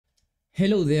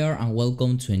Hello there and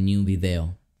welcome to a new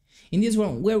video. In this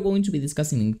one we're going to be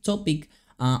discussing a topic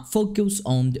focus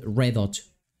on Redot. So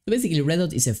basically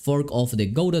Redot is a fork of the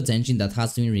Godot engine that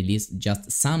has been released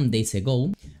just some days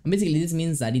ago, and basically this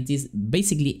means that it is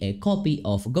basically a copy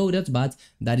of Godot but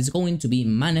that is going to be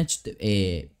managed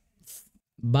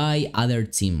by other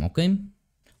team, okay?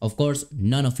 Of course,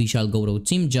 non-official Godot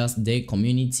team, just the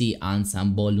community and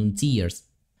some volunteers.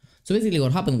 So basically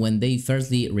what happened when they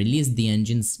firstly released the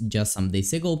engines just some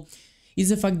days ago is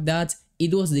the fact that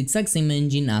it was the exact same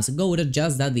engine as Godot,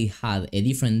 just that they had a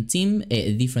different theme,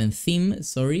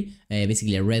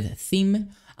 basically a red theme,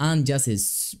 and just a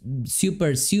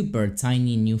super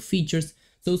tiny new features.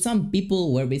 So some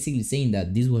people were basically saying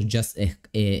that this was just a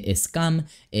scam,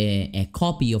 a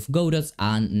copy of Godot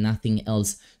and nothing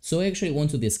else. So I actually want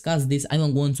to discuss this. I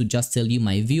don't want to just tell you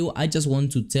my view, I just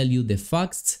want to tell you the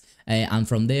facts. And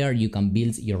from there you can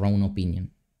build your own opinion.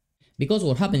 Because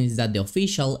what happened is that the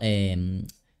official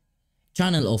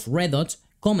channel of Redot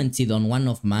commented on one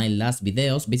of my last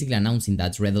videos, basically announcing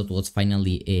that Redot was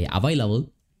finally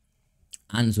available.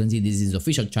 And so this is the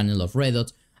official channel of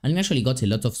Redot, and it actually got a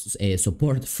lot of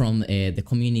support from the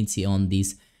community on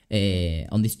this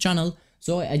channel.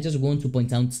 So I just want to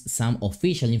point out some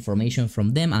official information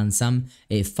from them and some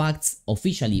facts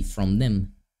officially from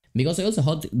them. Because I also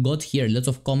got here lots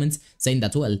of comments saying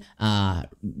that, well,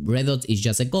 Redot is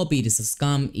just a copy, it is a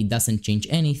scam, it doesn't change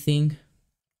anything.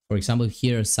 For example,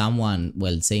 here someone,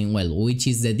 well, saying, well, which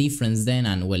is the difference then?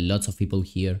 And well, lots of people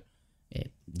here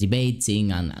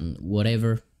debating and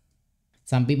whatever.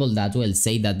 Some people that, well,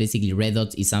 say that basically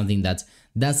Redot is something that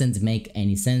doesn't make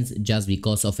any sense just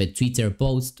because of a Twitter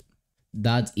post,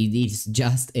 that it is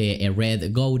just a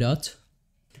red Godot.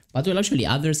 But well, actually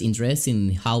others interested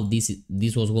in how this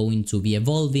was going to be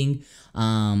evolving.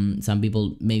 Some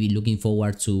people maybe looking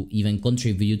forward to even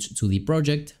contribute to the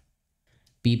project.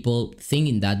 People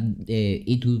thinking that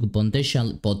it could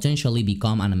potentially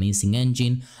become an amazing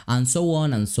engine, and so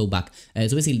on and so back.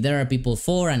 So basically there are people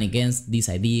for and against this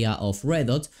idea of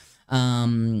Redot.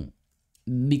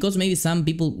 Because maybe some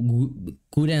people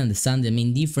couldn't understand the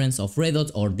main difference of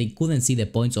Redot, or they couldn't see the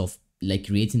points of like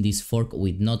creating this fork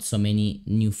with not so many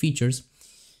new features.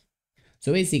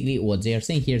 So basically what they are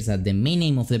saying here is that the main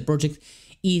aim of the project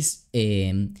is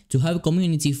to have a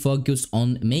community focused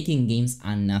on making games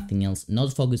and nothing else,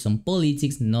 not focused on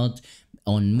politics, not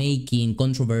on making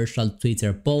controversial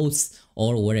Twitter posts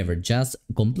or whatever, just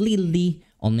completely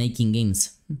on making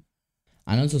games.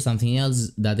 And also something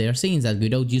else that they are saying is that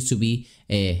Godot used to be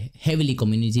heavily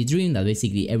community driven, that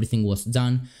basically everything was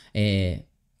done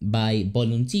by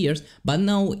volunteers, but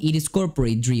now it is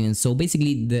corporate driven. So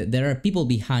basically there are people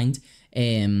behind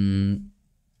that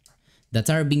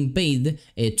are being paid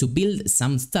to build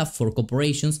some stuff for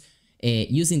corporations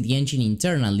using the engine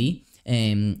internally,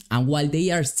 and while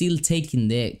they are still taking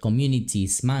the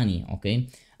community's money, okay?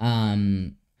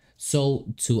 So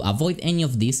to avoid any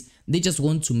of this, they just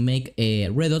want to make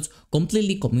Redot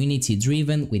completely community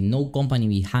driven, with no company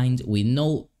behind, with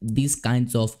no these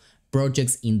kinds of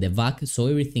projects in the back, so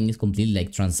everything is completely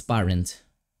like transparent.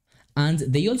 And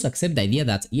they also accept the idea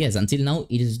that yes, until now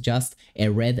it is just a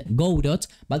red Godot,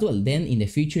 but well, then in the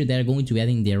future they're going to be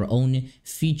adding their own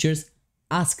features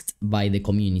asked by the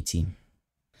community.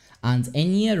 And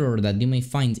any error that you may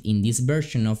find in this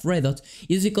version of Redot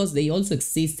is because they also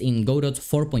exist in Godot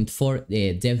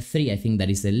 4.4 Dev 3, I think that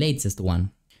is the latest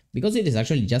one, because it is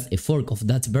actually just a fork of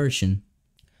that version.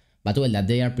 But well, that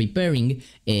they are preparing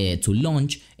to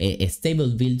launch a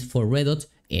stable build for Redot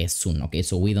soon, okay?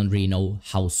 So we don't really know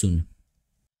how soon.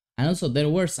 And also there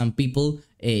were some people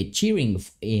cheering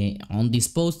on this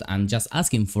post and just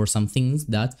asking for some things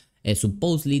that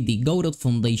supposedly the Godot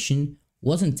Foundation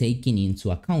wasn't taking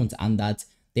into account, and that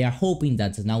they are hoping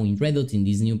that now in Redot, in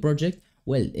this new project,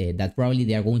 well, that probably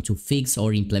they are going to fix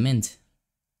or implement.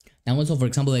 And also, for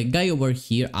example, a guy over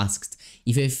here asked,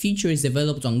 if a feature is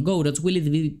developed on Godot, will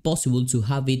it be possible to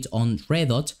have it on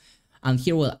Redot? And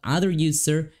here, well, other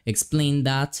user explained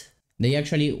that they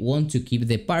actually want to keep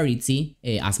the parity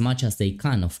as much as they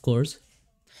can, of course.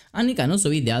 And it can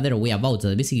also be the other way about,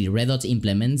 that basically Redot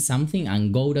implements something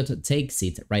and Godot takes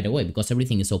it right away, because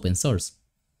everything is open source.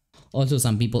 Also,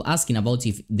 some people asking about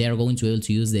if they are going to be able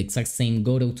to use the exact same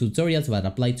Godot tutorials but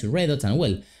apply to Redot, and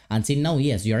well, until now,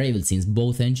 yes, you are able, since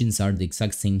both engines are the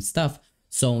exact same stuff.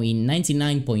 So in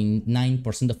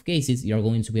 99.9% of cases, you are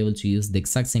going to be able to use the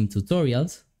exact same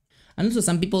tutorials. And also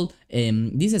some people,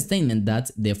 this statement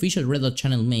that the official Redot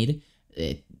channel made,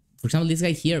 for example, this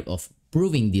guy here of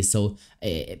proving this. So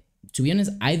to be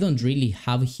honest, I don't really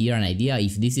have here an idea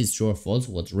if this is true or false,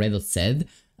 what Redot said.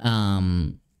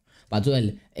 But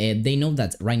well, they know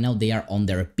that right now they are on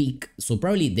their peak, so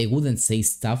probably they wouldn't say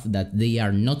stuff that they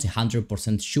are not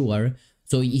 100% sure.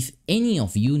 So if any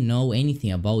of you know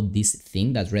anything about this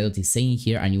thing that Redot is saying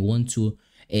here and you want to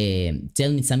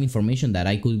tell me some information that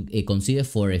I could consider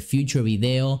for a future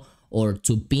video or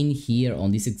to pin here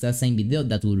on this exact same video,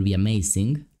 that would be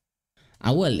amazing.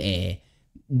 And well,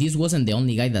 this wasn't the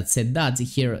only guy that said that.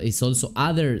 Here is also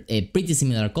other pretty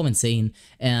similar comments saying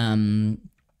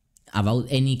about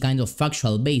any kind of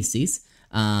factual basis.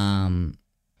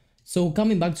 So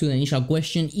coming back to the initial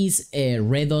question, is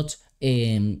Redot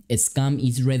a scam?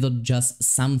 Is Redot just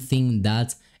something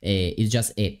that is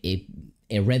just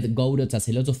a red Godot, as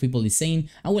a lot of people is saying?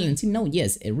 And well, until now,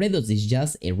 yes, Redot is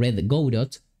just a red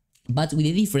Godot, but with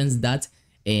the difference that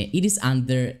it is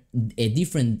under a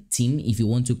different team, if you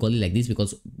want to call it like this,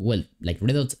 because well, like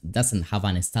Redot doesn't have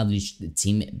an established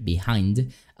team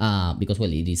behind, because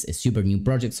well, it is a super new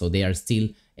project, so they are still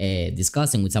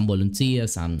discussing with some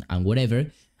volunteers and whatever.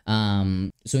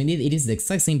 So indeed, it is the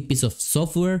exact same piece of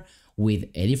software with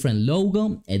a different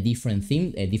logo, a different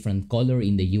theme, a different color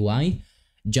in the UI.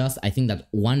 Just, I think that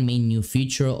one main new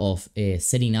feature of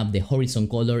setting up the horizon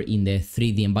color in the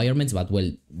 3D environments, but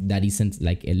well, that isn't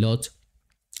like a lot.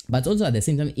 But also at the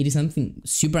same time, it is something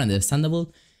super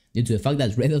understandable due to the fact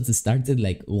that Redot started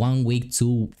like 1 week,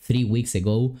 2-3 weeks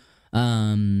ago.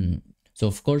 So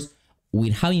of course,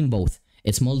 with having both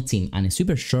a small team and a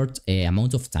super short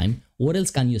amount of time, what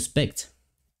else can you expect?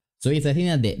 So it's, I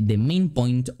think that the main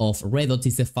point of Redot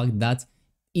is the fact that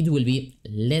it will be,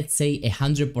 let's say,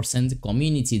 100%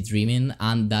 community driven,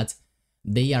 and that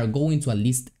they are going to at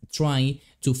least try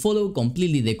to follow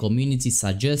completely the community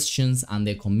suggestions and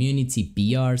the community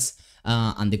PRs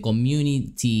and the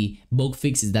community bug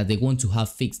fixes that they want to have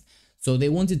fixed. So they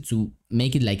wanted to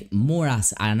make it like more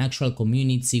as an actual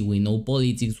community with no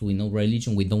politics, with no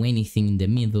religion, with no anything in the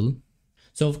middle.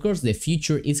 So of course the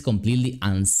future is completely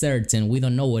uncertain. We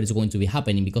don't know what is going to be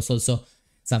happening, because also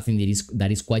something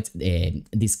that is quite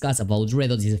discussed about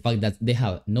Redot is the fact that they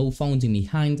have no founding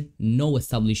behind, no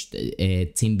established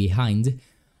team behind.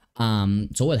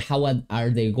 So well, how are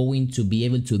they going to be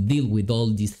able to deal with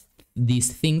all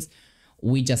these things?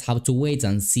 We just have to wait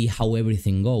and see how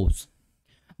everything goes.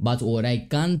 But what I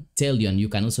can tell you, and you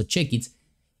can also check it,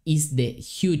 is the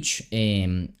huge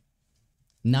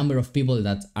number of people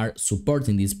that are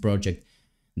supporting this project.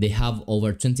 They have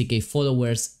over 20k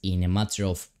followers in a matter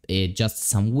of just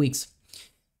some weeks.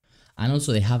 And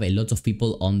also they have a lot of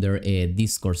people on their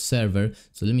Discord server.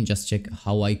 So let me just check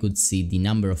how I could see the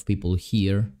number of people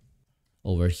here.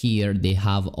 Over here they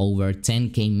have over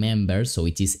 10k members, so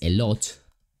it is a lot.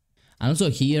 And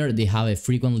also here they have a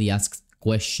frequently asked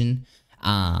question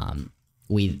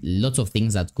with lots of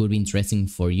things that could be interesting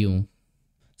for you.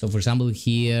 So for example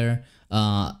here,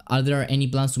 are there any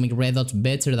plans to make Redot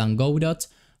better than Godot?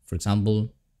 For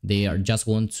example, they just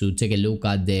want to take a look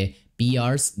at the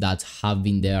PRs that have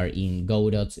been there in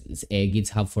Godot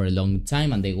GitHub for a long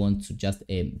time, and they want to just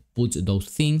put those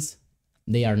things.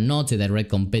 They are not a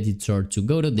direct competitor to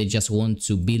Godot, they just want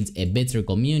to build a better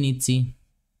community.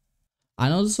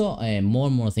 And also more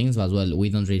and more things, but well, we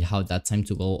don't really have that time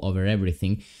to go over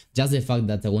everything. Just the fact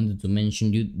that I wanted to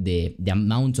mention you, the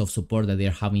amount of support that they're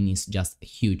having is just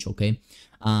huge, okay?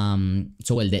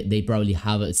 So well, they probably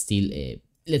have still,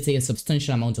 let's say, a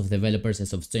substantial amount of developers, a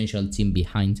substantial team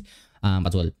behind.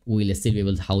 But well, we'll still be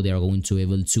able to, how they are going to be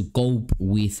able to cope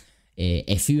with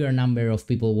a fewer number of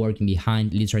people working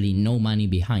behind, literally no money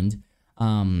behind.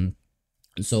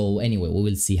 So anyway, we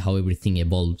will see how everything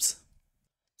evolves.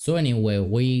 So anyway,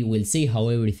 we will see how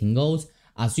everything goes.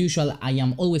 As usual, I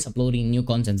am always uploading new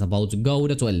content about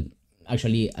Godot, well,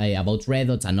 actually about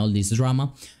Redot and all this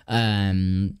drama.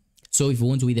 So if you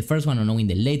want to be the first one on knowing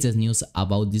the latest news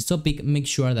about this topic, make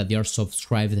sure that you are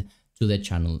subscribed to the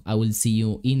channel. I will see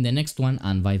you in the next one,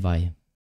 and bye bye.